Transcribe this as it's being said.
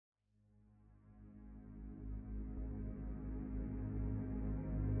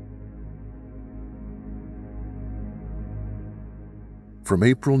From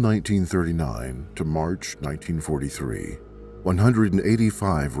April 1939 to March 1943,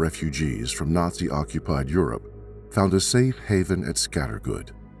 185 refugees from Nazi-occupied Europe found a safe haven at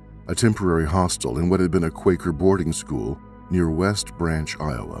Scattergood, a temporary hostel in what had been a Quaker boarding school near West Branch,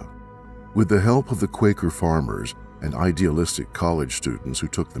 Iowa. With the help of the Quaker farmers and idealistic college students who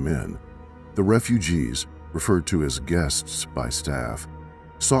took them in, the refugees, referred to as guests by staff,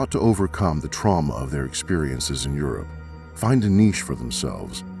 sought to overcome the trauma of their experiences in Europe, find a niche for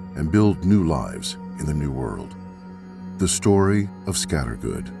themselves, and build new lives in the New World. The story of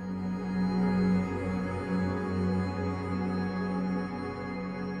Scattergood.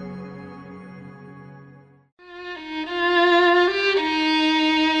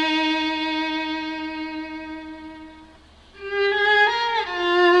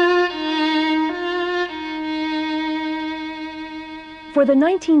 For the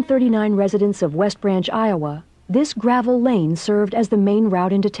 1939 residents of West Branch, Iowa, this gravel lane served as the main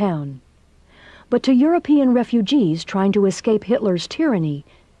route into town. But to European refugees trying to escape Hitler's tyranny,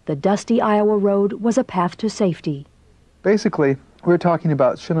 the dusty Iowa road was a path to safety. Basically, we're talking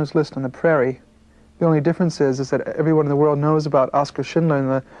about Schindler's List on the prairie. The only difference is that everyone in the world knows about Oskar Schindler and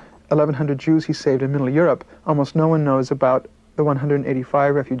the 1,100 Jews he saved in Middle Europe. Almost no one knows about the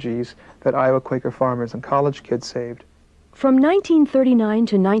 185 refugees that Iowa Quaker farmers and college kids saved. From 1939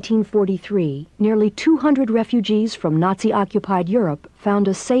 to 1943, nearly 200 refugees from Nazi-occupied Europe found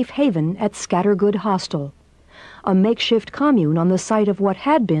a safe haven at Scattergood Hostel, a makeshift commune on the site of what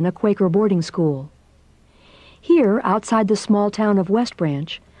had been a Quaker boarding school. Here, outside the small town of West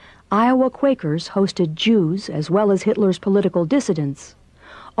Branch, Iowa Quakers hosted Jews as well as Hitler's political dissidents,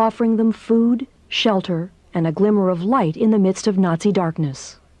 offering them food, shelter, and a glimmer of light in the midst of Nazi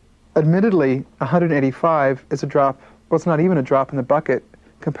darkness. Admittedly, 185 is a drop. Well, it's not even a drop in the bucket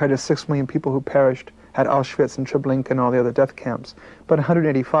compared to 6 million people who perished at Auschwitz and Treblinka and all the other death camps. But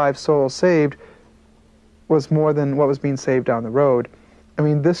 185 souls saved was more than what was being saved down the road. I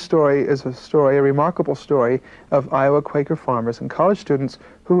mean, this story is a remarkable story of Iowa Quaker farmers and college students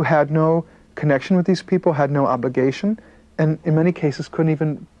who had no connection with these people, had no obligation, and in many cases couldn't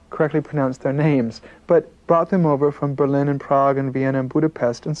even correctly pronounce their names, but brought them over from Berlin and Prague and Vienna and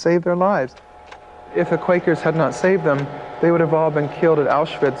Budapest and saved their lives. If the Quakers had not saved them, they would have all been killed at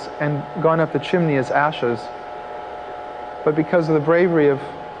Auschwitz and gone up the chimney as ashes. But because of the bravery of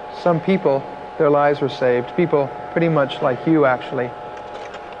some people, their lives were saved. People pretty much like you, actually.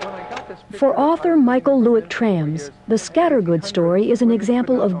 For author Michael Lewick-Trams, the Scattergood story is an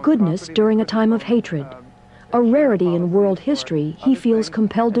example of goodness during a time of hatred. A rarity in world history he feels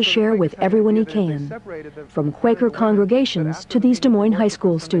compelled to share with everyone he can, from Quaker congregations to these Des Moines high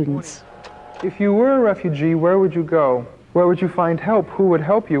school students. If you were a refugee, where would you go? Where would you find help? Who would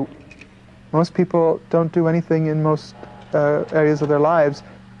help you? Most people don't do anything in most areas of their lives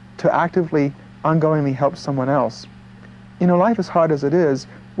to actively, ongoingly help someone else. You know, life is hard as it is.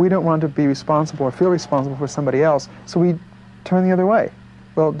 We don't want to be responsible or feel responsible for somebody else, so we turn the other way.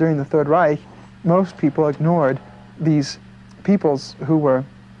 Well, during the Third Reich, most people ignored these peoples who were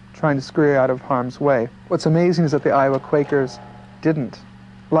trying to scurry out of harm's way. What's amazing is that the Iowa Quakers didn't.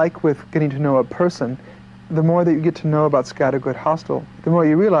 Like with getting to know a person, the more that you get to know about Scattergood Hostel, the more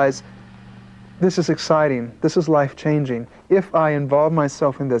you realize this is exciting, this is life-changing. If I involve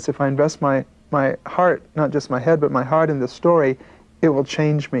myself in this, if I invest my heart, not just my head, but my heart in this story, it will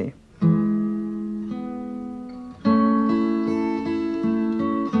change me.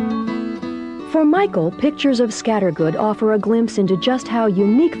 For Michael, pictures of Scattergood offer a glimpse into just how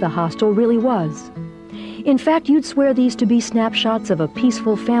unique the hostel really was. In fact, you'd swear these to be snapshots of a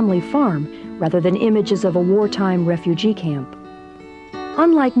peaceful family farm rather than images of a wartime refugee camp.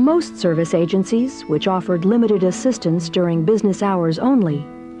 Unlike most service agencies, which offered limited assistance during business hours only,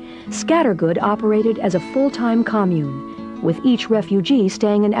 Scattergood operated as a full-time commune, with each refugee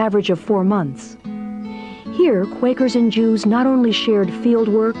staying an average of 4 months. Here, Quakers and Jews not only shared field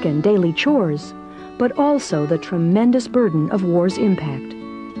work and daily chores, but also the tremendous burden of war's impact.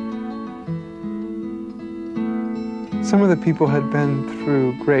 Some of the people had been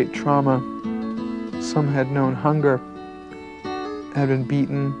through great trauma. Some had known hunger, had been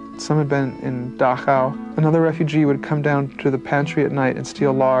beaten. Some had been in Dachau. Another refugee would come down to the pantry at night and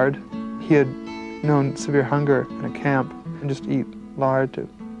steal lard. He had known severe hunger in a camp and just eat lard to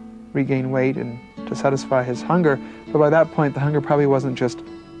regain weight and to satisfy his hunger. But by that point, the hunger probably wasn't just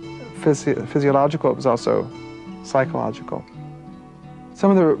physiological, it was also psychological. Some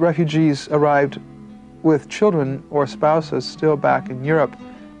of the refugees arrived with children or spouses still back in Europe.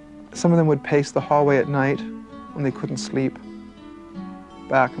 Some of them would pace the hallway at night when they couldn't sleep,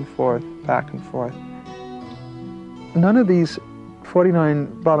 back and forth, back and forth. None of these 49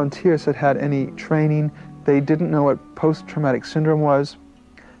 volunteers had had any training. They didn't know what post-traumatic syndrome was.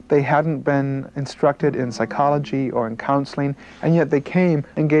 They hadn't been instructed in psychology or in counseling, and yet they came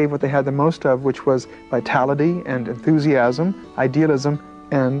and gave what they had the most of, which was vitality and enthusiasm, idealism,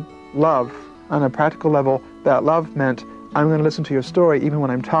 and love. On a practical level, that love meant, I'm going to listen to your story even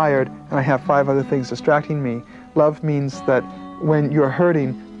when I'm tired and I have 5 other things distracting me. Love means that when you're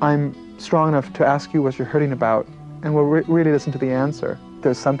hurting, I'm strong enough to ask you what you're hurting about, and we'll really listen to the answer.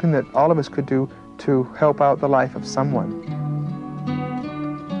 There's something that all of us could do to help out the life of someone.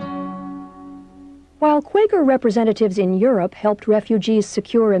 While Quaker representatives in Europe helped refugees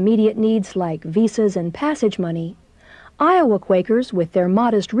secure immediate needs like visas and passage money, Iowa Quakers, with their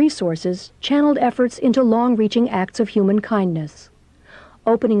modest resources, channeled efforts into long-reaching acts of human kindness,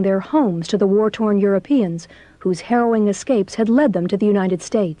 opening their homes to the war-torn Europeans whose harrowing escapes had led them to the United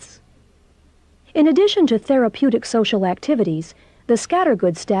States. In addition to therapeutic social activities, the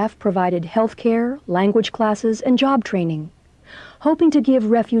Scattergood staff provided health care, language classes, and job training, hoping to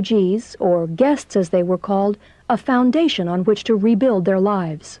give refugees, or guests as they were called, a foundation on which to rebuild their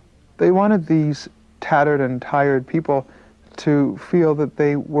lives. They wanted these tattered and tired people to feel that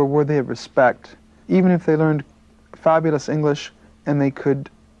they were worthy of respect. Even if they learned fabulous English and they could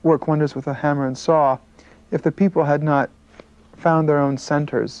work wonders with a hammer and saw, if the people had not found their own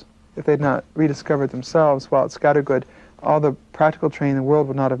centers, if they had not rediscovered themselves while at Scattergood, all the practical training in the world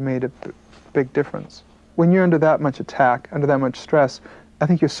would not have made a big difference. When you're under that much attack, under that much stress, I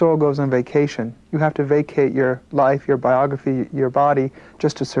think your soul goes on vacation. You have to vacate your life, your biography, your body,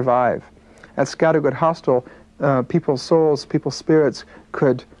 just to survive. At Scattergood Hostel, people's souls, people's spirits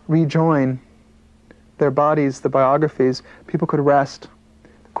could rejoin their bodies, the biographies. People could rest.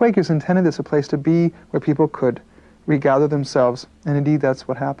 The Quakers intended this a place to be where people could regather themselves, and indeed that's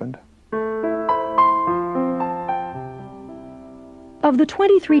what happened. Of the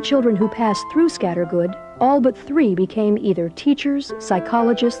 23 children who passed through Scattergood, all but 3 became either teachers,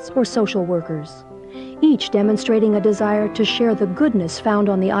 psychologists, or social workers, each demonstrating a desire to share the goodness found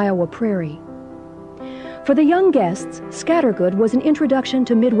on the Iowa prairie. For the young guests, Scattergood was an introduction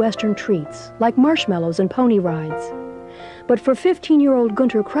to Midwestern treats, like marshmallows and pony rides. But for 15-year-old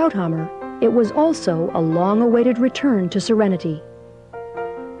Gunter Krauthammer, it was also a long-awaited return to serenity.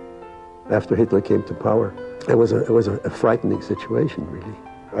 After Hitler came to power, it was a frightening situation, really.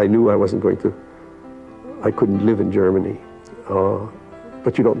 I knew I wasn't going to, I couldn't live in Germany,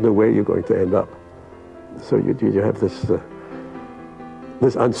 but you don't know where you're going to end up. So you have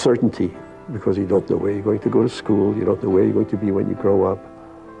this uncertainty, because you don't know where you're going to go to school, you don't know where you're going to be when you grow up,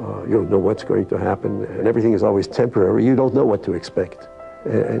 you don't know what's going to happen, and everything is always temporary. You don't know what to expect,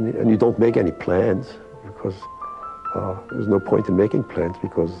 and you don't make any plans, because there's no point in making plans,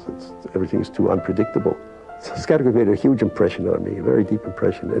 because everything is too unpredictable. So Scattergood made a huge impression on me, a very deep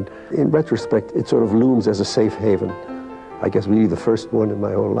impression, and in retrospect, it sort of looms as a safe haven. I guess really the first one in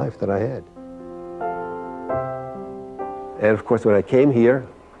my whole life that I had. And of course, when I came here,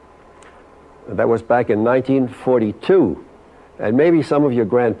 that was back in 1942, and maybe some of your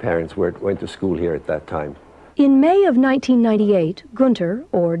grandparents went to school here at that time. In May of 1998, Gunter,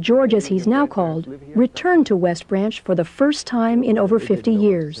 or George as he's now called, returned to West Branch for the first time in over 50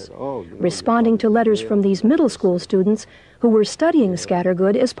 years, responding to letters from these middle school students who were studying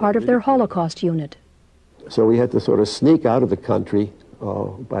Scattergood as part of their Holocaust unit. So we had to sort of sneak out of the country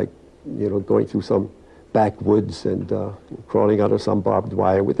by, going through some backwoods and crawling out of some barbed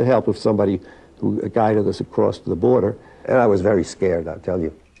wire with the help of somebody who guided us across the border. And I was very scared, I'll tell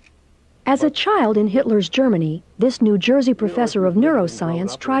you. As a child in Hitler's Germany, this New Jersey professor of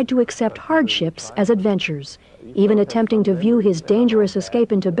neuroscience tried to accept hardships as adventures, even attempting to view his dangerous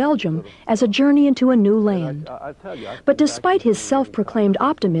escape into Belgium as a journey into a new land. But despite his self-proclaimed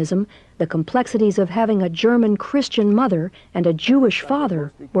optimism, the complexities of having a German Christian mother and a Jewish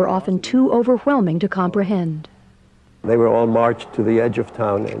father were often too overwhelming to comprehend. They were all marched to the edge of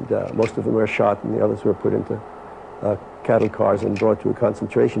town, and most of them were shot, and the others were put into cattle cars and brought to a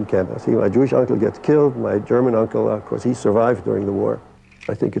concentration camp. I see my Jewish uncle gets killed, my German uncle, of course, he survived during the war.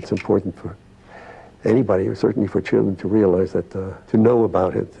 I think it's important for anybody, or certainly for children, to realize that, to know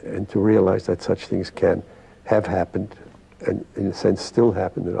about it, and to realize that such things can have happened, and in a sense still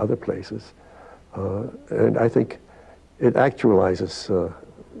happen in other places. And I think it actualizes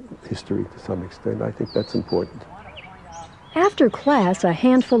history to some extent. I think that's important. After class, a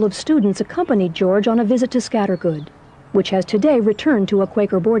handful of students accompanied George on a visit to Scattergood, which has today returned to a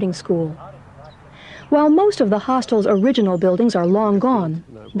Quaker boarding school. While most of the hostel's original buildings are long gone,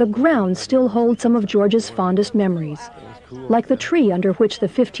 the grounds still hold some of George's fondest memories, like the tree under which the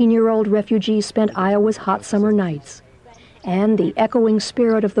 15-year-old refugee spent Iowa's hot summer nights, and the echoing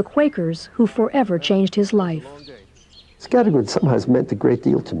spirit of the Quakers who forever changed his life. Scattergood somehow has meant a great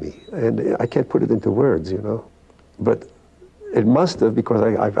deal to me, and I can't put it into words, you know. But it must have, because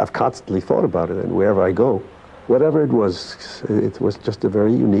I've constantly thought about it, and wherever I go, whatever it was just a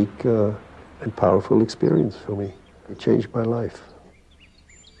very unique and powerful experience for me. It changed my life.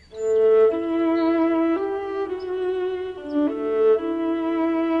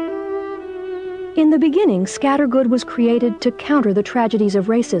 In the beginning, Scattergood was created to counter the tragedies of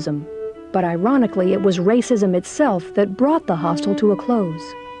racism. But ironically, it was racism itself that brought the hostel to a close.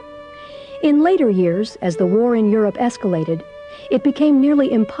 In later years, as the war in Europe escalated, it became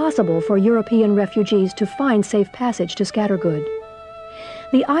nearly impossible for European refugees to find safe passage to Scattergood.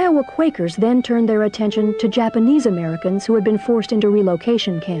 The Iowa Quakers then turned their attention to Japanese Americans who had been forced into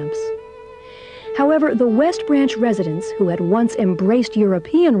relocation camps. However, the West Branch residents, who had once embraced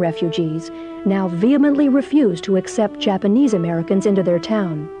European refugees, now vehemently refused to accept Japanese Americans into their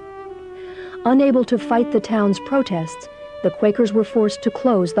town. Unable to fight the town's protests, the Quakers were forced to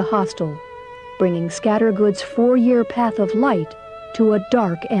close the hostel, bringing Scattergood's 4-year path of light to a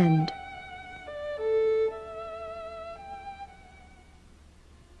dark end.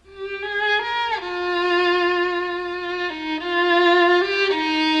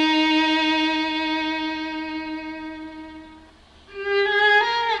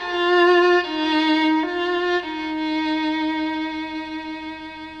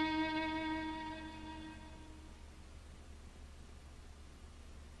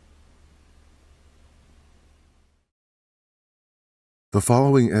 The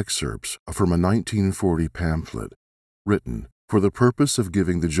following excerpts are from a 1940 pamphlet written for the purpose of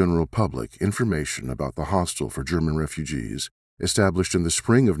giving the general public information about the hostel for German refugees established in the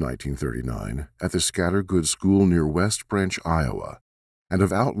spring of 1939 at the Scattergood School near West Branch, Iowa, and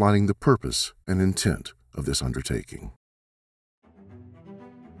of outlining the purpose and intent of this undertaking.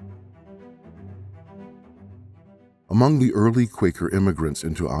 Among the early Quaker immigrants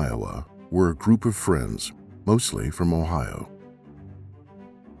into Iowa were a group of friends, mostly from Ohio.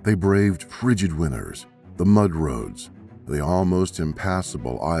 They braved frigid winters, the mud roads, the almost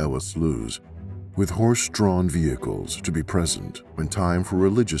impassable Iowa sloughs, with horse-drawn vehicles to be present when time for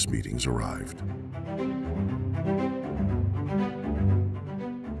religious meetings arrived.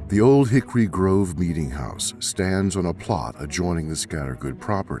 The old Hickory Grove Meeting House stands on a plot adjoining the Scattergood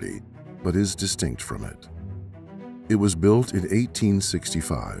property, but is distinct from it. It was built in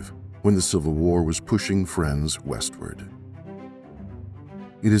 1865, when the Civil War was pushing friends westward.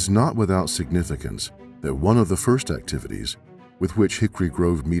 It is not without significance that one of the first activities with which Hickory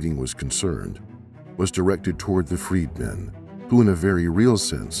Grove Meeting was concerned was directed toward the freedmen, who in a very real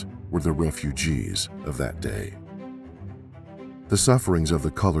sense were the refugees of that day. The sufferings of the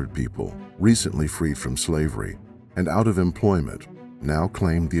colored people, recently freed from slavery and out of employment, now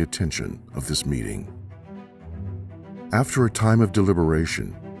claimed the attention of this meeting. After a time of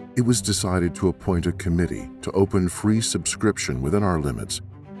deliberation, it was decided to appoint a committee to open free subscription within our limits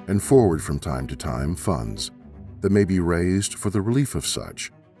and forward from time to time funds that may be raised for the relief of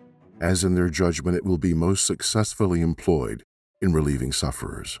such, as in their judgment it will be most successfully employed in relieving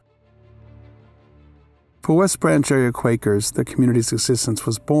sufferers. For West Branch area Quakers, the community's existence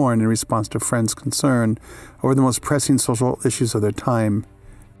was born in response to friends' concern over the most pressing social issues of their time,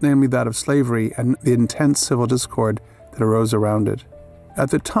 namely that of slavery and the intense civil discord that arose around it.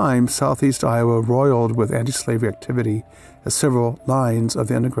 At the time, southeast Iowa roiled with anti-slavery activity as several lines of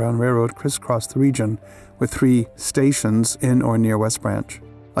the Underground Railroad crisscrossed the region with 3 stations in or near West Branch.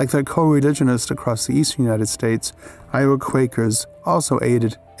 Like their co-religionists across the eastern United States, Iowa Quakers also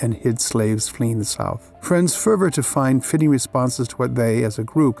aided and hid slaves fleeing the South. Friends' fervor to find fitting responses to what they, as a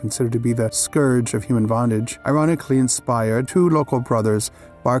group, considered to be the scourge of human bondage, ironically inspired 2 local brothers,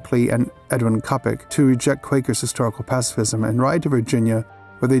 Barclay and Edwin Coppock, to reject Quakers' historical pacifism and ride to Virginia,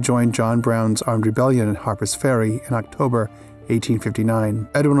 where they joined John Brown's armed rebellion at Harper's Ferry in October 1859.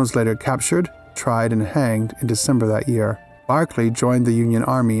 Edwin was later captured, tried, and hanged in December that year. Barclay joined the Union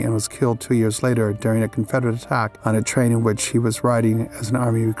Army and was killed 2 years later during a Confederate attack on a train in which he was riding as an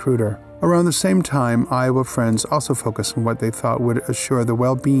Army recruiter. Around the same time, Iowa Friends also focused on what they thought would assure the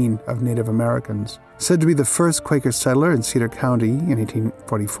well-being of Native Americans. Said to be the first Quaker settler in Cedar County in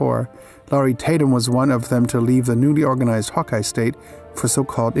 1844, Lowry Tatum was one of them to leave the newly organized Hawkeye State for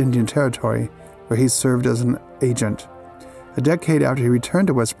so-called Indian Territory, where he served as an agent. A decade after he returned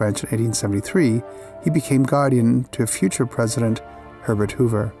to West Branch in 1873, he became guardian to future President Herbert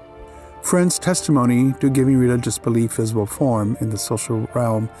Hoover. Friends' testimony to giving religious belief visible form in the social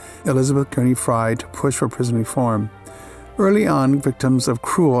realm, Elizabeth Gurney Fry to push for prison reform. Early on, victims of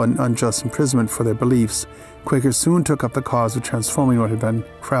cruel and unjust imprisonment for their beliefs, Quakers soon took up the cause of transforming what had been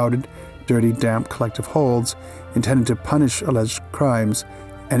crowded, dirty, damp collective holds intended to punish alleged crimes,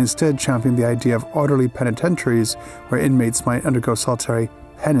 and instead championed the idea of orderly penitentiaries where inmates might undergo solitary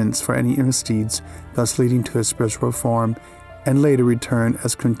penance for any misdeeds, thus leading to their spiritual reform, and later return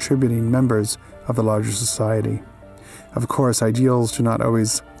as contributing members of the larger society. Of course, ideals do not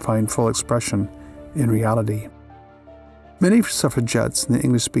always find full expression in reality. Many suffragettes in the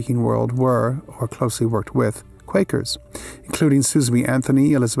English-speaking world were, or closely worked with, Quakers, including Susan B.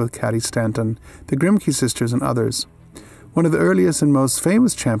 Anthony, Elizabeth Cady Stanton, the Grimke sisters, and others. One of the earliest and most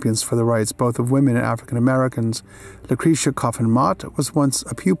famous champions for the rights both of women and African Americans, Lucretia Coffin Mott, was once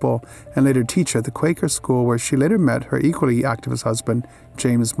a pupil and later teacher at the Quaker school where she later met her equally activist husband,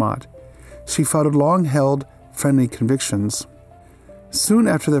 James Mott. She followed long-held friendly convictions. Soon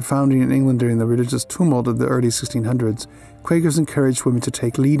after their founding in England during the religious tumult of the early 1600s, Quakers encouraged women to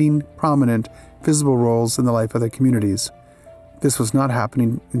take leading, prominent, visible roles in the life of their communities. This was not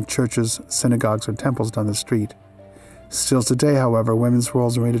happening in churches, synagogues, or temples down the street. Still today, however, women's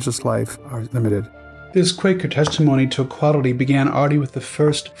roles in religious life are limited. This Quaker testimony to equality began already with the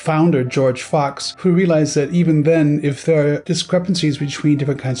first founder, George Fox, who realized that even then, if there are discrepancies between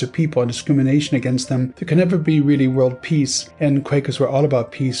different kinds of people and discrimination against them, there can never be really world peace, and Quakers were all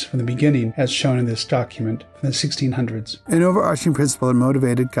about peace from the beginning, as shown in this document from the 1600s. An overarching principle that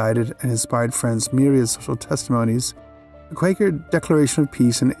motivated, guided, and inspired Friend's myriad social testimonies, the Quaker Declaration of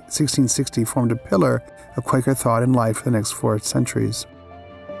Peace in 1660 formed a pillar of Quaker thought and life for the next 4 centuries.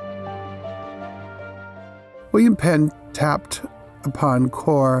 William Penn tapped upon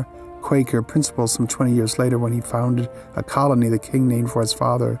core Quaker principles some 20 years later when he founded a colony the king named for his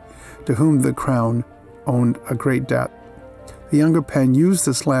father, to whom the crown owed a great debt. The younger Penn used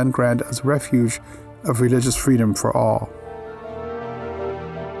this land grant as a refuge of religious freedom for all.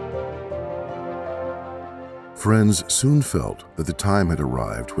 Friends soon felt that the time had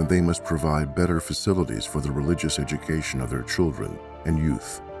arrived when they must provide better facilities for the religious education of their children and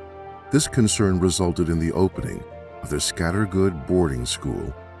youth. This concern resulted in the opening of the Scattergood boarding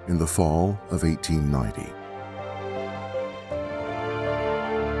school in the fall of 1890.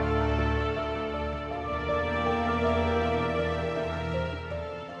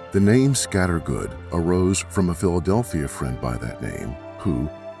 The name Scattergood arose from a Philadelphia friend by that name who,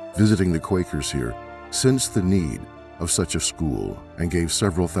 visiting the Quakers here, sensed the need of such a school and gave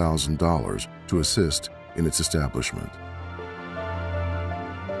several $1,000s to assist in its establishment.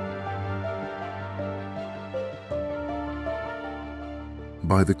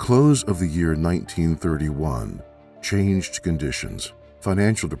 By the close of the year 1931, changed conditions,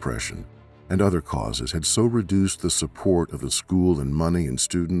 financial depression, and other causes had so reduced the support of the school in money and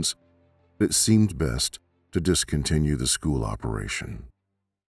students that it seemed best to discontinue the school operation.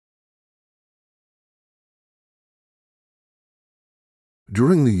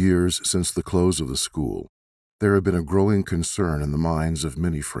 During the years since the close of the school, there had been a growing concern in the minds of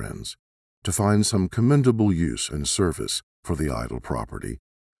many Friends to find some commendable use and service for the idle property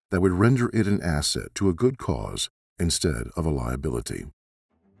that would render it an asset to a good cause instead of a liability.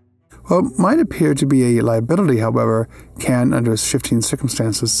 What might appear to be a liability, however, can, under shifting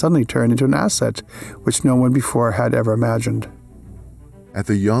circumstances, suddenly turn into an asset which no one before had ever imagined. At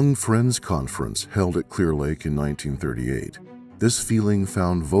the Young Friends Conference held at Clear Lake in 1938, this feeling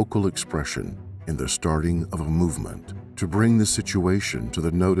found vocal expression in the starting of a movement to bring the situation to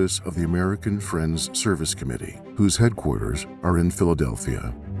the notice of the American Friends Service Committee, whose headquarters are in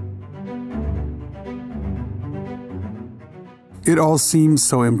Philadelphia. It all seems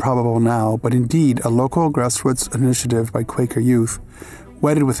so improbable now, but indeed a local grassroots initiative by Quaker youth,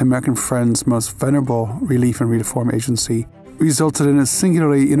 wedded with American Friends' most venerable relief and reform agency, resulted in a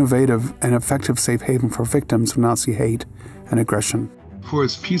singularly innovative and effective safe haven for victims of Nazi hate and aggression. For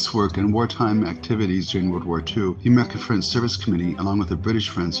its peace work and wartime activities during World War II, the American Friends Service Committee, along with the British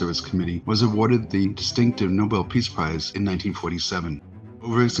Friends Service Committee, was awarded the distinctive Nobel Peace Prize in 1947.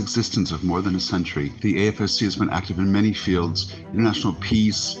 Over its existence of more than a century, the AFSC has been active in many fields: international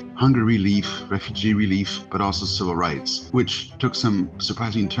peace, hunger relief, refugee relief, but also civil rights, which took some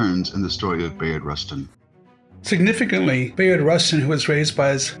surprising turns in the story of Bayard Rustin. Significantly, Bayard Rustin, who was raised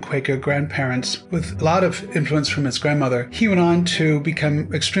by his Quaker grandparents with a lot of influence from his grandmother, he went on to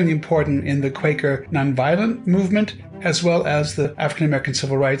become extremely important in the Quaker nonviolent movement, as well as the African American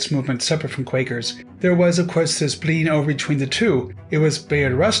civil rights movement separate from Quakers. There was, of course, this bleeding over between the two. It was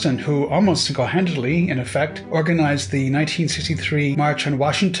Bayard Rustin who, almost single-handedly, in effect, organized the 1963 March on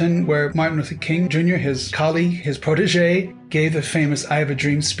Washington, where Martin Luther King Jr., his colleague, his protege, gave the famous I Have a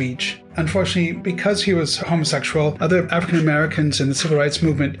Dream speech. Unfortunately, because he was homosexual, other African Americans in the civil rights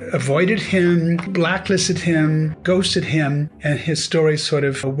movement avoided him, blacklisted him, ghosted him, and his story sort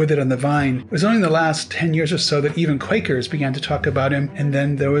of withered on the vine. It was only in the last 10 years or so that even Quakers began to talk about him, and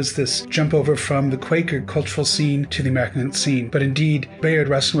then there was this jump over from the Quaker cultural scene to the American scene. But indeed, Bayard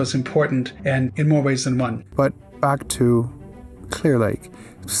Rustin was important, and in more ways than one. But back to Clear Lake,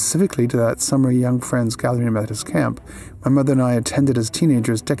 specifically to that summer young friends gathering at Methodist camp. My mother and I attended as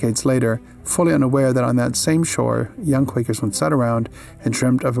teenagers decades later, fully unaware that on that same shore, young Quakers would sat around and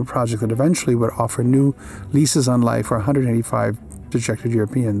dreamt of a project that eventually would offer new leases on life for 185 dejected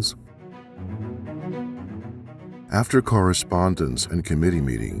Europeans. After correspondence and committee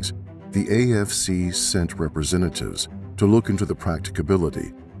meetings, the AFC sent representatives to look into the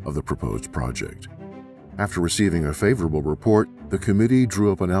practicability of the proposed project. After receiving a favorable report, the committee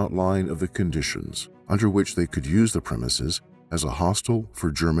drew up an outline of the conditions under which they could use the premises as a hostel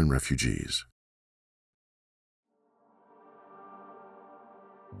for German refugees.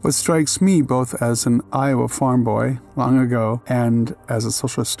 What strikes me, both as an Iowa farm boy long ago and as a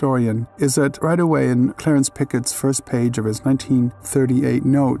social historian, is that right away in Clarence Pickett's first page of his 1938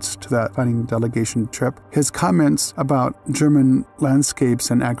 notes to that planning delegation trip, his comments about German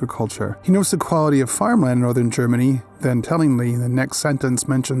landscapes and agriculture. He notes the quality of farmland in northern Germany, then tellingly, the next sentence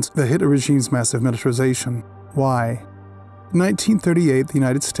mentions the Hitler regime's massive militarization. Why? In 1938, the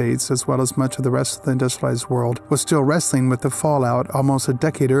United States, as well as much of the rest of the industrialized world, was still wrestling with the fallout almost a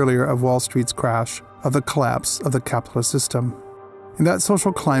decade earlier of Wall Street's crash, of the collapse of the capitalist system. In that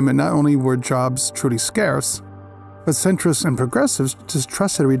social climate, not only were jobs truly scarce, but centrists and progressives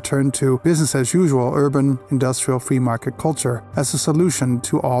distrusted a return to business as usual, urban, industrial, free market culture as a solution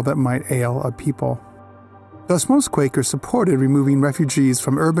to all that might ail a people. Thus, most Quakers supported removing refugees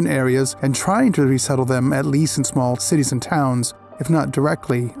from urban areas and trying to resettle them at least in small cities and towns, if not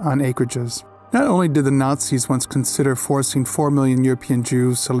directly on acreages. Not only did the Nazis once consider forcing 4 million European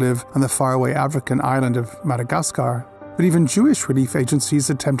Jews to live on the faraway African island of Madagascar, but even Jewish relief agencies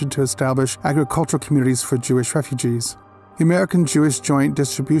attempted to establish agricultural communities for Jewish refugees. The American Jewish Joint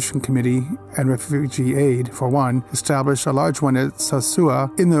Distribution Committee and Refugee Aid, for one, established a large one at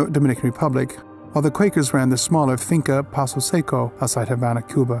Sosua in the Dominican Republic, while the Quakers ran the smaller Finca Paso Seco outside Havana,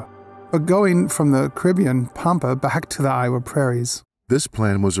 Cuba. But going from the Caribbean pampa back to the Iowa prairies. This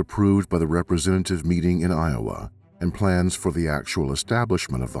plan was approved by the representative meeting in Iowa, and plans for the actual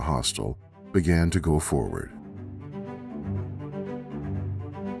establishment of the hostel began to go forward.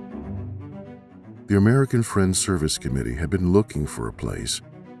 The American Friends Service Committee had been looking for a place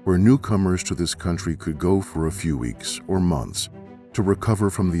where newcomers to this country could go for a few weeks or months to recover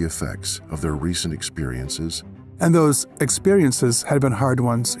from the effects of their recent experiences. And those experiences had been hard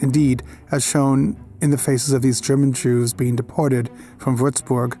ones, indeed, as shown in the faces of these German Jews being deported from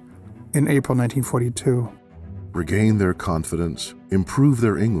Würzburg in April 1942. Regain their confidence, improve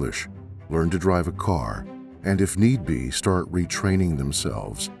their English, learn to drive a car, and if need be, start retraining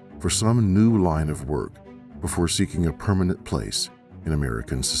themselves for some new line of work before seeking a permanent place in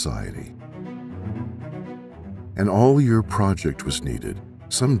American society. An all-year project was needed,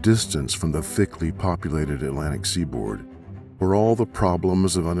 some distance from the thickly populated Atlantic seaboard, where all the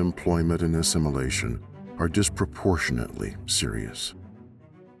problems of unemployment and assimilation are disproportionately serious.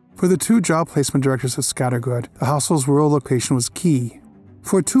 For the two job placement directors of Scattergood, the hostel's rural location was key.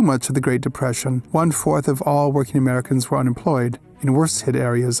 For too much of the Great Depression, 1/4 of all working Americans were unemployed, in worst-hit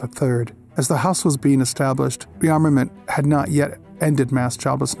areas a third. As the hostel was being established, rearmament had not yet ended mass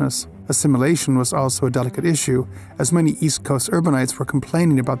joblessness. Assimilation was also a delicate issue, as many East Coast urbanites were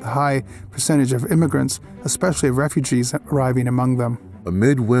complaining about the high percentage of immigrants, especially of refugees, arriving among them. A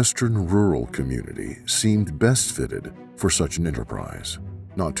Midwestern rural community seemed best fitted for such an enterprise.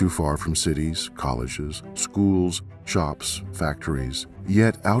 Not too far from cities, colleges, schools, shops, factories,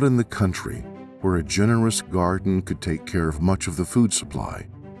 yet out in the country, where a generous garden could take care of much of the food supply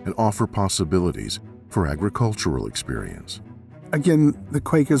and offer possibilities for agricultural experience. Again, the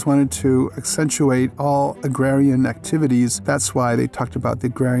Quakers wanted to accentuate all agrarian activities. That's why they talked about the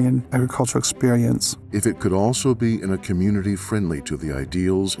agrarian agricultural experience. If it could also be in a community friendly to the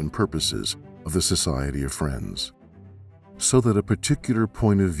ideals and purposes of the Society of Friends, so that a particular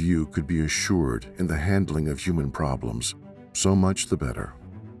point of view could be assured in the handling of human problems, so much the better.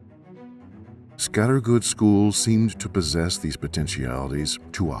 Scattergood School seemed to possess these potentialities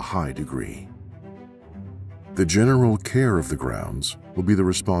to a high degree. The general care of the grounds will be the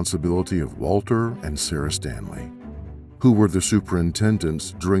responsibility of Walter and Sarah Stanley, who were the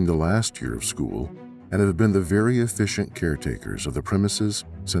superintendents during the last year of school and have been the very efficient caretakers of the premises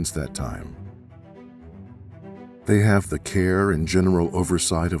since that time. They have the care and general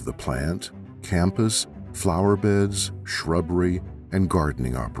oversight of the plant, campus, flower beds, shrubbery, and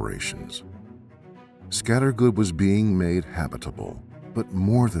gardening operations. Scattergood was being made habitable, but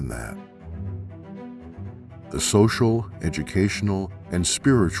more than that. The social, educational, and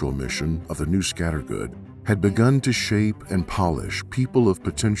spiritual mission of the new Scattergood had begun to shape and polish people of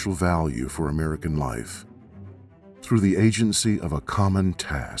potential value for American life through the agency of a common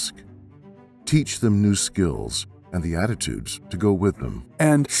task. Teach them new skills and the attitudes to go with them.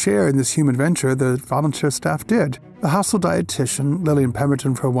 And share in this human venture the volunteer staff did. The hostel dietitian, Lillian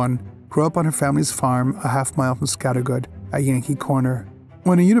Pemberton for one, grew up on her family's farm a half-mile from Scattergood at Yankee Corner.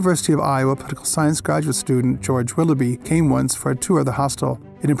 When a University of Iowa political science graduate student, George Willoughby, came once for a tour of the hostel,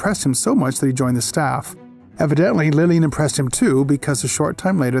 it impressed him so much that he joined the staff. Evidently, Lillian impressed him too, because a short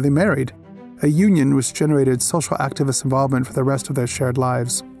time later they married, a union which generated social activist involvement for the rest of their shared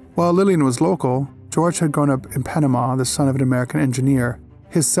lives. While Lillian was local, George had grown up in Panama, the son of an American engineer.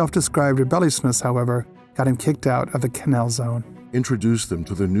 His self-described rebelliousness, however, got him kicked out of the Canal Zone. Introduce them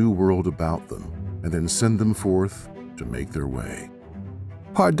to the new world about them, and then send them forth to make their way.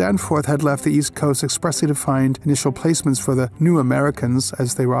 Pa Danforth had left the East Coast expressly to find initial placements for the New Americans,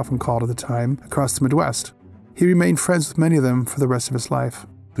 as they were often called at the time, across the Midwest. He remained friends with many of them for the rest of his life.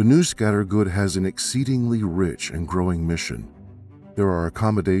 The new Scattergood has an exceedingly rich and growing mission. There are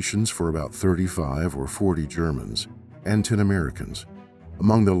accommodations for about 35 or 40 Germans and 10 Americans.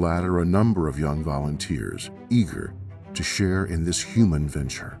 Among the latter, a number of young volunteers, eager to share in this human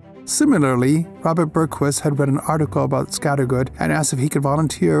venture. Similarly, Robert Berquist had read an article about Scattergood and asked if he could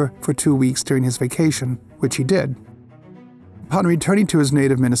volunteer for 2 weeks during his vacation, which he did. Upon returning to his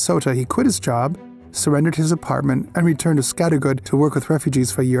native Minnesota, he quit his job, surrendered his apartment, and returned to Scattergood to work with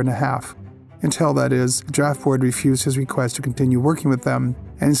refugees for a year and a half. Until, that is, the draft board refused his request to continue working with them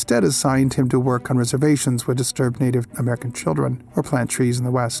and instead assigned him to work on reservations with disturbed Native American children or plant trees in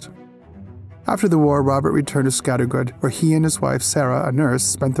the West. After the war, Robert returned to Scattergood, where he and his wife, Sarah, a nurse,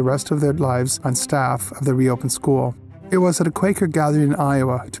 spent the rest of their lives on staff of the reopened school. It was at a Quaker gathering in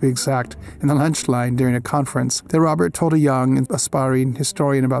Iowa, to be exact, in the lunch line during a conference, that Robert told a young and aspiring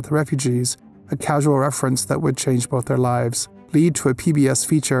historian about the refugees, a casual reference that would change both their lives, lead to a PBS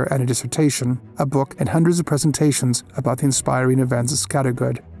feature and a dissertation, a book, and hundreds of presentations about the inspiring events of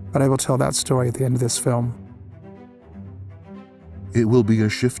Scattergood. But I will tell that story at the end of this film. It will be a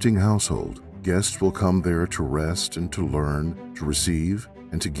shifting household. Guests will come there to rest and to learn, to receive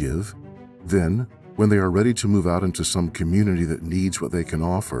and to give. Then, when they are ready to move out into some community that needs what they can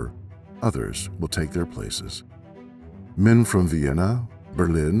offer, others will take their places. Men from Vienna,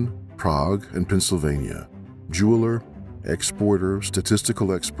 Berlin, Prague, and Pennsylvania, jeweler, exporter,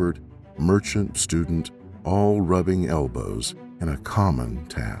 statistical expert, merchant, student, all rubbing elbows in a common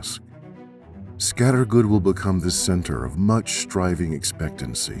task. Scattergood will become the center of much striving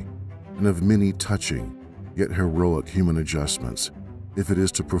expectancy and of many touching yet heroic human adjustments if it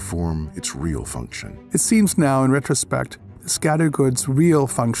is to perform its real function. It seems now, in retrospect, that Scattergood's real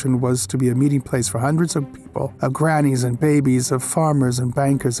function was to be a meeting place for hundreds of people, of grannies and babies, of farmers and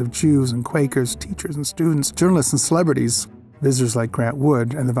bankers, of Jews and Quakers, teachers and students, journalists and celebrities, visitors like Grant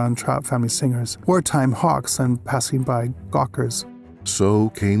Wood and the Von Trapp family singers, wartime hawks and passing by gawkers. So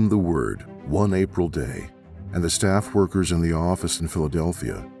came the word one April day, and the staff workers in the office in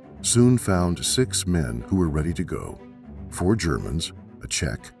Philadelphia soon found 6 men who were ready to go, 4 Germans, a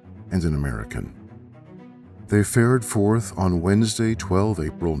Czech, and an American. They fared forth on Wednesday, 12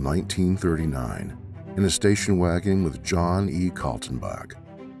 April 1939, in a station wagon with John E. Kaltenbach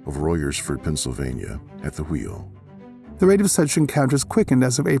of Royersford, Pennsylvania, at the wheel. The rate of such encounters quickened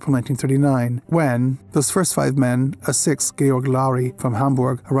as of April 1939, when those first 5 men, a 6th, Georg Laurie, from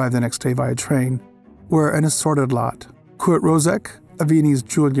Hamburg, arrived the next day via train, were an assorted lot. Kurt Rosek, a Viennese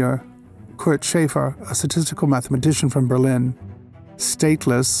jeweler, Kurt Schaefer, a statistical mathematician from Berlin,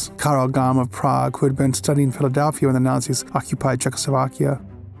 stateless Karl Gahm of Prague, who had been studying in Philadelphia when the Nazis occupied Czechoslovakia.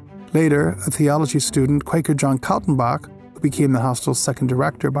 Later, a theology student, Quaker John Kaltenbach, who became the hostel's second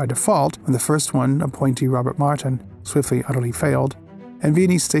director by default when the first one, appointee Robert Martin, swiftly utterly failed, and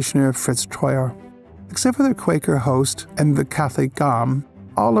Viennese stationer Fritz Treuer. Except for their Quaker host and the Catholic Gahm,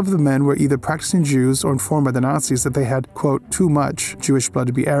 all of the men were either practicing Jews or informed by the Nazis that they had, quote, too much Jewish blood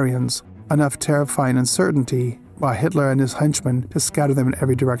to be Aryans, enough terrifying uncertainty by Hitler and his henchmen to scatter them in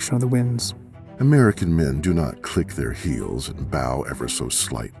every direction of the winds. American men do not click their heels and bow ever so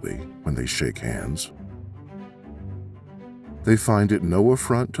slightly when they shake hands. They find it no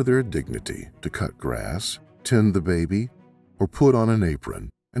affront to their dignity to cut grass, tend the baby, or put on an apron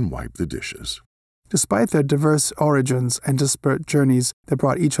and wipe the dishes. Despite their diverse origins and disparate journeys that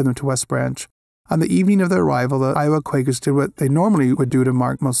brought each of them to West Branch, On the evening of their arrival, the Iowa Quakers did what they normally would do to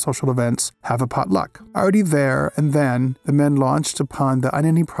mark most social events, have a potluck. Already there and then, the men launched upon the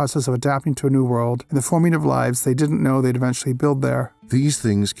unending process of adapting to a new world and the forming of lives they didn't know they'd eventually build there. These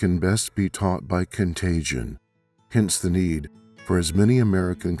things can best be taught by contagion, hence the need for as many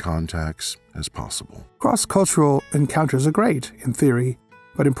American contacts as possible. Cross-cultural encounters are great, in theory,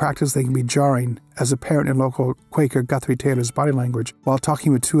 but in practice they can be jarring, as apparent in local Quaker Guthrie Taylor's body language while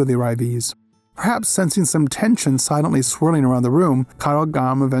talking with two of the arrivees. Perhaps sensing some tension silently swirling around the room, Karl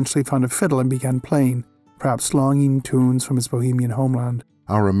Gamm eventually found a fiddle and began playing, perhaps longing tunes from his Bohemian homeland.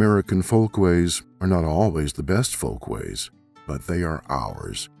 Our American folkways are not always the best folkways, but they are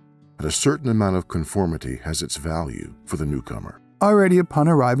ours, and a certain amount of conformity has its value for the newcomer. Already upon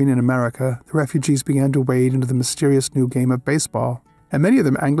arriving in America, the refugees began to wade into the mysterious new game of baseball, and many of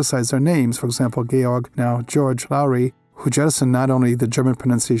them anglicized their names, for example Georg, now George Lowry, who jettisoned not only the German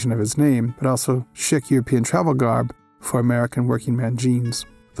pronunciation of his name, but also chic European travel garb for American working man jeans.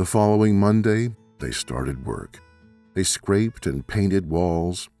 The following Monday, they started work. They scraped and painted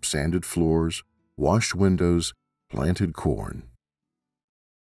walls, sanded floors, washed windows, planted corn.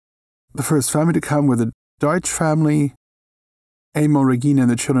 The first family to come were the Deutsch family, Emil, Regina,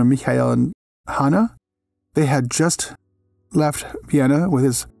 and the children Michael and Hannah. They had just left Vienna with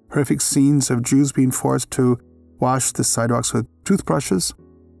its horrific scenes of Jews being forced to wash the sidewalks with toothbrushes,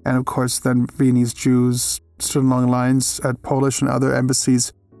 and of course then Viennese Jews stood in long lines at Polish and other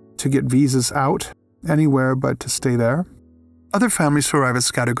embassies to get visas out anywhere but to stay there. Other families who arrived at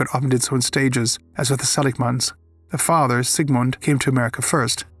Scattergood often did so in stages, as with the Seligmans. The father, Sigmund, came to America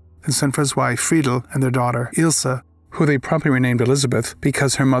first, then sent for his wife Friedel and their daughter Ilse, who they promptly renamed Elizabeth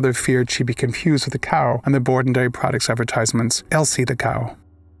because her mother feared she'd be confused with the cow on the board and dairy products advertisements, Elsie the cow.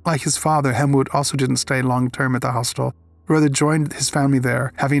 Like his father, Helmut also didn't stay long-term at the hostel, but rather joined his family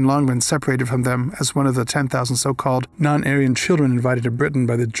there, having long been separated from them as one of the 10,000 so-called non-Aryan children invited to Britain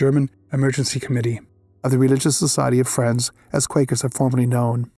by the German Emergency Committee of the Religious Society of Friends, as Quakers are formerly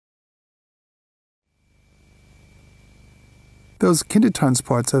known. Those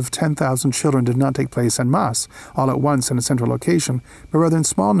Kindertransports of 10,000 children did not take place en masse, all at once in a central location, but rather in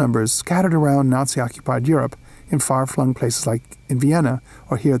small numbers scattered around Nazi-occupied Europe, in far-flung places like in Vienna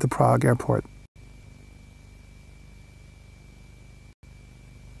or here at the Prague airport.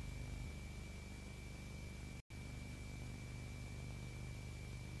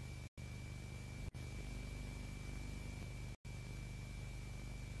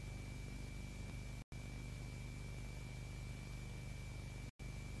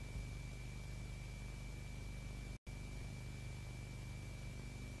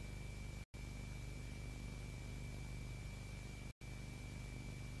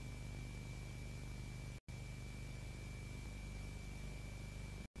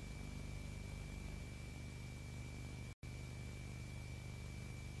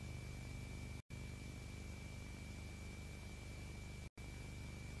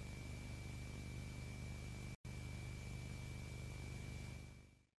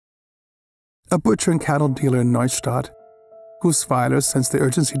 A butcher and cattle dealer in Neustadt, Gussweiler sensed the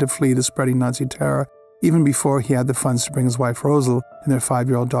urgency to flee the spreading Nazi terror even before he had the funds to bring his wife Rosal and their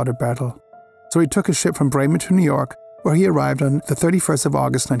 5-year-old daughter Bertel. So he took a ship from Bremen to New York, where he arrived on the 31st of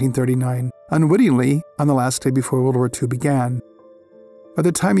August 1939, unwittingly on the last day before World War II began. By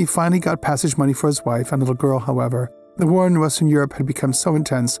the time he finally got passage money for his wife and little girl, however, the war in Western Europe had become so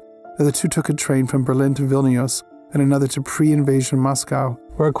intense that the two took a train from Berlin to Vilnius and another to pre-invasion Moscow,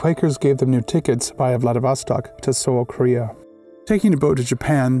 where Quakers gave them new tickets via Vladivostok to Seoul, Korea. Taking a boat to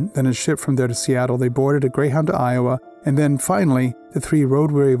Japan, then a ship from there to Seattle, they boarded a Greyhound to Iowa, and then, finally, the three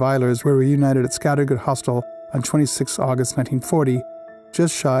road-weary Weilers were reunited at Scattergood Hostel on 26 August 1940,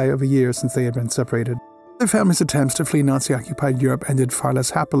 just shy of a year since they had been separated. Their family's attempts to flee Nazi-occupied Europe ended far less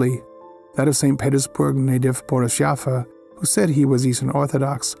happily. That of St. Petersburg native Boris Jaffa, who said he was Eastern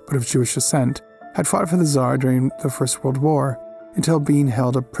Orthodox but of Jewish descent, had fought for the Tsar during the First World War, until being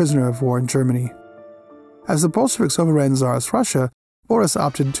held a prisoner of war in Germany. As the Bolsheviks overran Tsarist Russia, Boris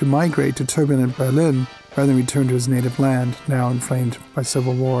opted to migrate to turbulent Berlin rather than return to his native land, now inflamed by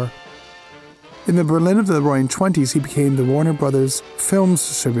civil war. In the Berlin of the Roaring Twenties, he became the Warner Brothers films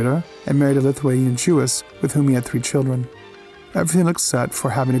distributor and married a Lithuanian Jewess with whom he had 3 children. Everything looked set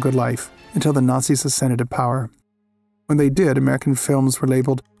for having a good life until the Nazis ascended to power. When they did, American films were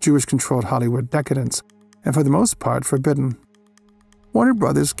labeled Jewish-controlled Hollywood decadence, and for the most part forbidden. Warner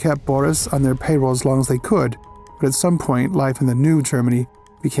Brothers kept Boris on their payroll as long as they could, but at some point, life in the new Germany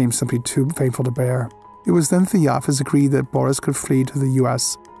became simply too painful to bear. It was then the Jaffas agreed that Boris could flee to the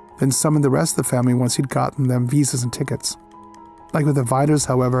U.S., then summoned the rest of the family once he'd gotten them visas and tickets. Like with the Viders,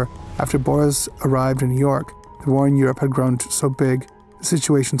 however, after Boris arrived in New York, the war in Europe had grown so big, the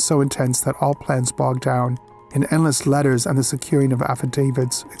situation so intense that all plans bogged down in endless letters and the securing of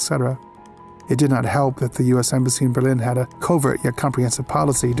affidavits, etc. It did not help that the U.S. Embassy in Berlin had a covert yet comprehensive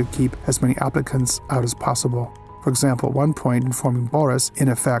policy to keep as many applicants out as possible. For example, at one point informing Boris, in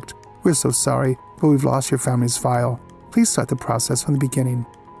effect, "We're so sorry, but we've lost your family's file. Please start the process from the beginning."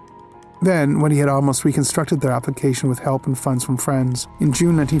 Then, when he had almost reconstructed their application with help and funds from friends, in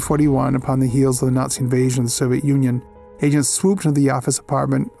June 1941, upon the heels of the Nazi invasion of the Soviet Union, agents swooped into the office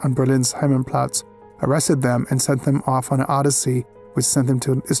apartment on Berlin's Hermannplatz, arrested them, and sent them off on an odyssey which sent them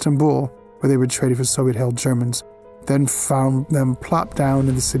to Istanbul, where they were traded for Soviet-held Germans, then found them plopped down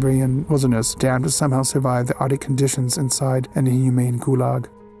in the Siberian wilderness, damned to somehow survive the Arctic conditions inside an inhumane gulag.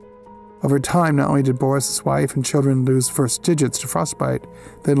 Over time, not only did Boris's wife and children lose first digits to frostbite,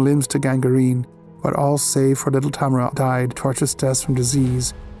 then limbs to gangrene, but all save for little Tamara died torturous deaths from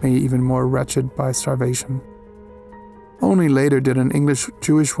disease, made even more wretched by starvation. Only later did an English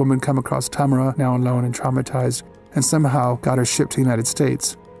Jewish woman come across Tamara, now alone and traumatized, and somehow got her shipped to the United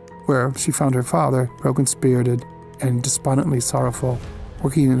States, where she found her father, broken-spirited and despondently sorrowful,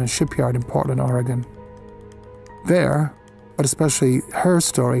 working in a shipyard in Portland, Oregon. There, but especially her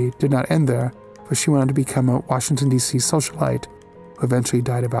story did not end there, for she went on to become a Washington, D.C. socialite who eventually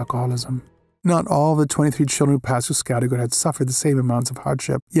died of alcoholism. Not all of the 23 children who passed through Scattergood had suffered the same amounts of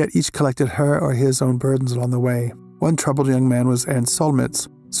hardship, yet each collected her or his own burdens along the way. One troubled young man was Ernst Solmitz,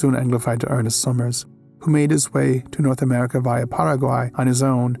 soon anglified to Ernest Summers, who made his way to North America via Paraguay on his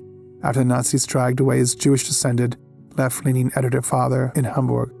own after the Nazis dragged away his Jewish-descended, left-leaning editor father in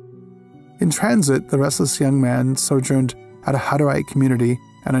Hamburg. In transit, the restless young man sojourned at a Hutterite community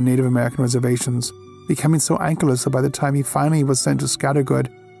and on Native American reservations, becoming so anchorless that by the time he finally was sent to Scattergood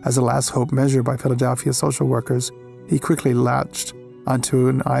as a last hope measure by Philadelphia social workers, he quickly latched onto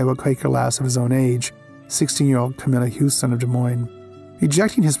an Iowa Quaker lass of his own age, 16-year-old Camilla Houston of Des Moines.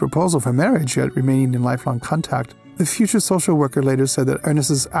 Rejecting his proposal for marriage, yet remaining in lifelong contact, the future social worker later said that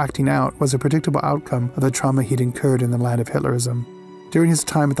Ernest's acting out was a predictable outcome of the trauma he'd incurred in the land of Hitlerism. During his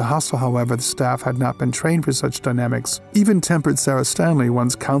time at the hostel, however, the staff had not been trained for such dynamics. Even-tempered Sarah Stanley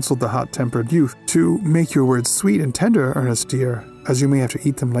once counseled the hot-tempered youth to "make your words sweet and tender, Ernest dear, as you may have to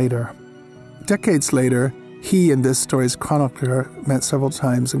eat them later." Decades later, he and this story's chronicler met several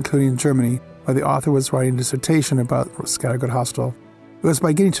times, including in Germany, where the author was writing a dissertation about Scattergood Hostel. It was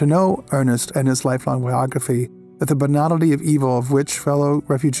by getting to know Ernest and his lifelong biography that the banality of evil of which fellow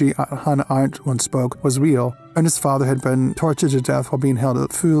refugee Hannah Arendt once spoke was real. Ernest's father had been tortured to death while being held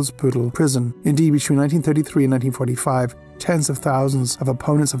at Fuhlsbüttel prison. Indeed, between 1933 and 1945, tens of thousands of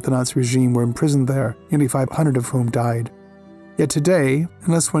opponents of the Nazi regime were imprisoned there, nearly 500 of whom died. Yet today,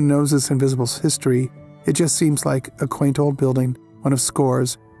 unless one knows this invisible history, it just seems like a quaint old building, one of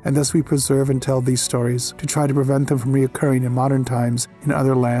scores, and thus we preserve and tell these stories to try to prevent them from reoccurring in modern times in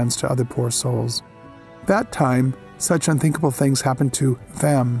other lands to other poor souls. That time, such unthinkable things happened to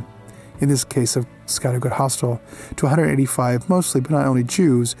them, in this case of Scattergood Hostel, to 185 mostly but not only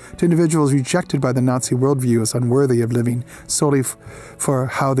Jews, to individuals rejected by the Nazi worldview as unworthy of living solely for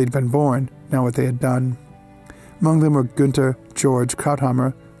how they'd been born, not what they had done. Among them were Günther George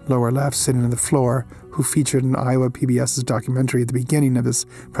Krauthammer, lower left, sitting on the floor, who featured in Iowa PBS's documentary at the beginning of this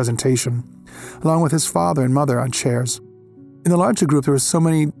presentation, along with his father and mother on chairs. In the larger group, there were so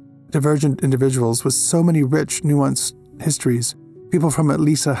many divergent individuals with so many rich, nuanced histories, people from at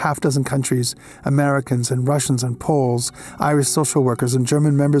least a half-dozen countries, Americans and Russians and Poles, Irish social workers and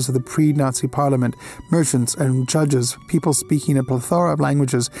German members of the pre-Nazi parliament, merchants and judges, people speaking a plethora of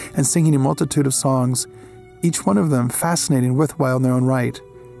languages and singing a multitude of songs, each one of them fascinating and worthwhile in their own right.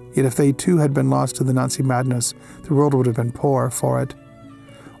 Yet if they too had been lost to the Nazi madness, the world would have been poor for it.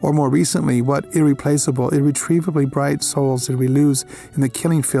 Or more recently, what irreplaceable, irretrievably bright souls did we lose in the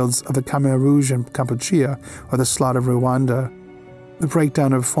killing fields of the Khmer Rouge in Kampuchea, or the slaughter of Rwanda, the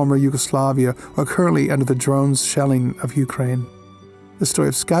breakdown of former Yugoslavia, or currently under the drones shelling of Ukraine. The story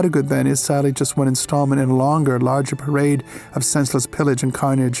of Scattergood, then, is sadly just one installment in a longer, larger parade of senseless pillage and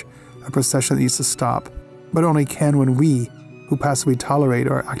carnage, a procession that needs to stop, but only can when we, who passively tolerate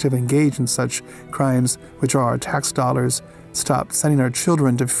or actively engage in such crimes, which are our tax dollars, stop sending our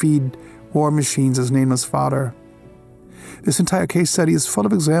children to feed war machines as nameless fodder. This entire case study is full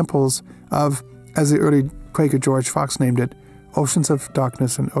of examples of, as the early Quaker George Fox named it, oceans of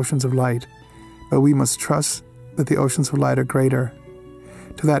darkness and oceans of light. But we must trust that the oceans of light are greater.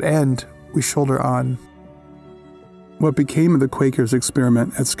 To that end, we shoulder on. What became of the Quakers'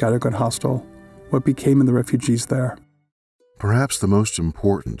 experiment at Scattergood Hostel? What became of the refugees there? Perhaps the most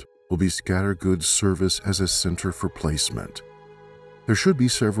important will be Scattergood's service as a center for placement. There should be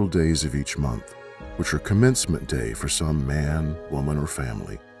several days of each month, which are commencement day for some man, woman, or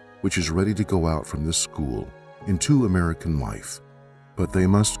family, which is ready to go out from this school into American life. But they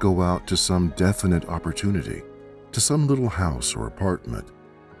must go out to some definite opportunity, to some little house or apartment,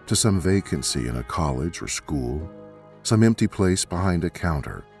 to some vacancy in a college or school, some empty place behind a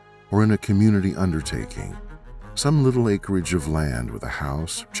counter, or in a community undertaking, some little acreage of land with a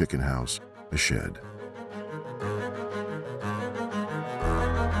house, chicken house, a shed.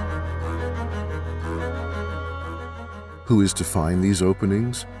 Who is to find these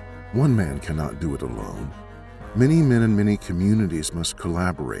openings? One man cannot do it alone. Many men and many communities must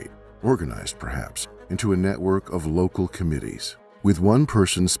collaborate, organized perhaps, into a network of local committees, with one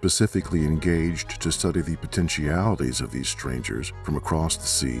person specifically engaged to study the potentialities of these strangers from across the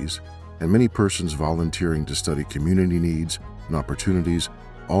seas, and many persons volunteering to study community needs and opportunities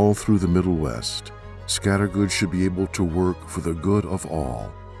all through the Middle West. Scattergood should be able to work for the good of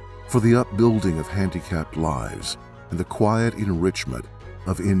all, for the upbuilding of handicapped lives, and the quiet enrichment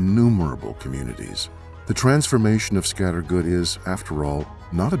of innumerable communities. The transformation of Scattergood is, after all,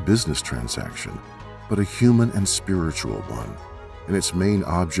 not a business transaction, but a human and spiritual one, and its main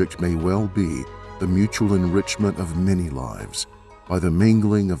object may well be the mutual enrichment of many lives by the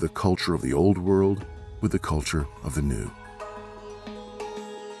mingling of the culture of the old world with the culture of the new.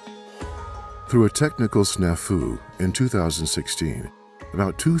 Through a technical snafu in 2016,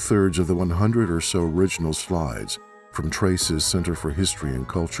 about 2/3 of the 100 or so original slides from Trace's Center for History and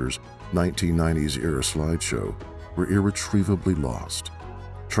Culture's 1990s era slideshow were irretrievably lost.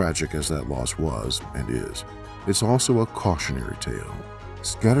 Tragic as that loss was and is, it's also a cautionary tale.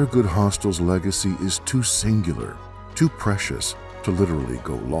 Scattergood Hostel's legacy is too singular, too precious to literally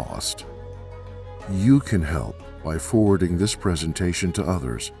go lost. You can help by forwarding this presentation to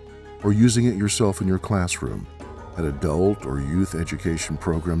others or using it yourself in your classroom, at adult or youth education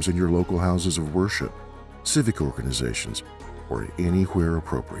programs in your local houses of worship, civic organizations, or anywhere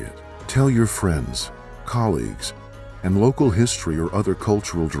appropriate. Tell your friends, colleagues, and local history or other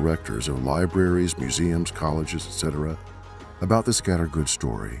cultural directors of libraries, museums, colleges, etc. about the Scattergood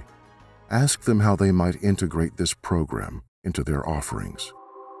story. Ask them how they might integrate this program into their offerings.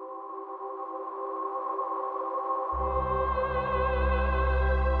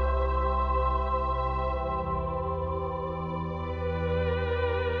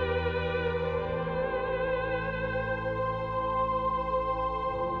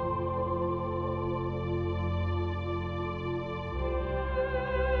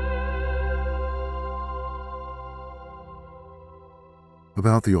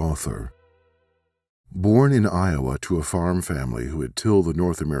 About the author. Born in Iowa to a farm family who had tilled the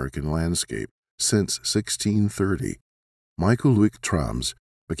North American landscape since 1630, Michael Trams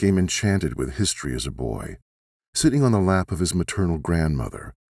became enchanted with history as a boy, sitting on the lap of his maternal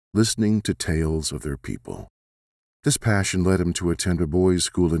grandmother, listening to tales of their people. This passion led him to attend a boys'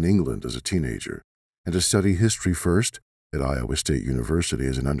 school in England as a teenager, and to study history first at Iowa State University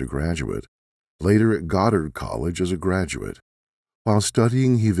as an undergraduate, later at Goddard College as a graduate. While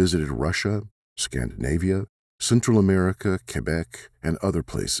studying, he visited Russia, Scandinavia, Central America, Quebec, and other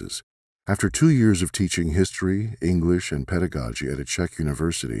places. After 2 years of teaching history, English, and pedagogy at a Czech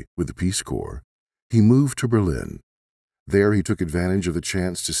university with the Peace Corps, he moved to Berlin. There he took advantage of the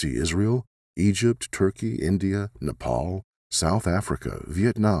chance to see Israel, Egypt, Turkey, India, Nepal, South Africa,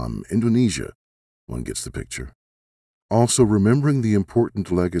 Vietnam, Indonesia. One gets the picture. Also, remembering the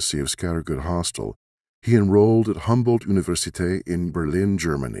important legacy of Scattergood Hostel, he enrolled at Humboldt University in Berlin,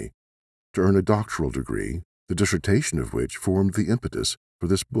 Germany, to earn a doctoral degree, the dissertation of which formed the impetus for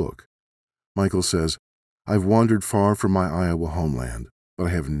this book. Michael says, "I've wandered far from my Iowa homeland, but I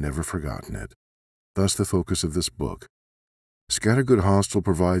have never forgotten it." Thus the focus of this book. Scattergood Hostel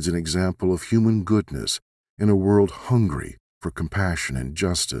provides an example of human goodness in a world hungry for compassion and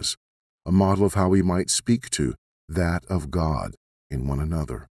justice, a model of how we might speak to that of God in one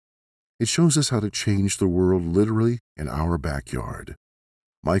another. It shows us how to change the world literally in our backyard.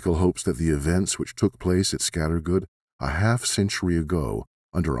 Michael hopes that the events which took place at Scattergood a half-century ago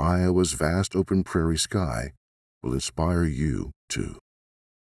under Iowa's vast open prairie sky will inspire you too.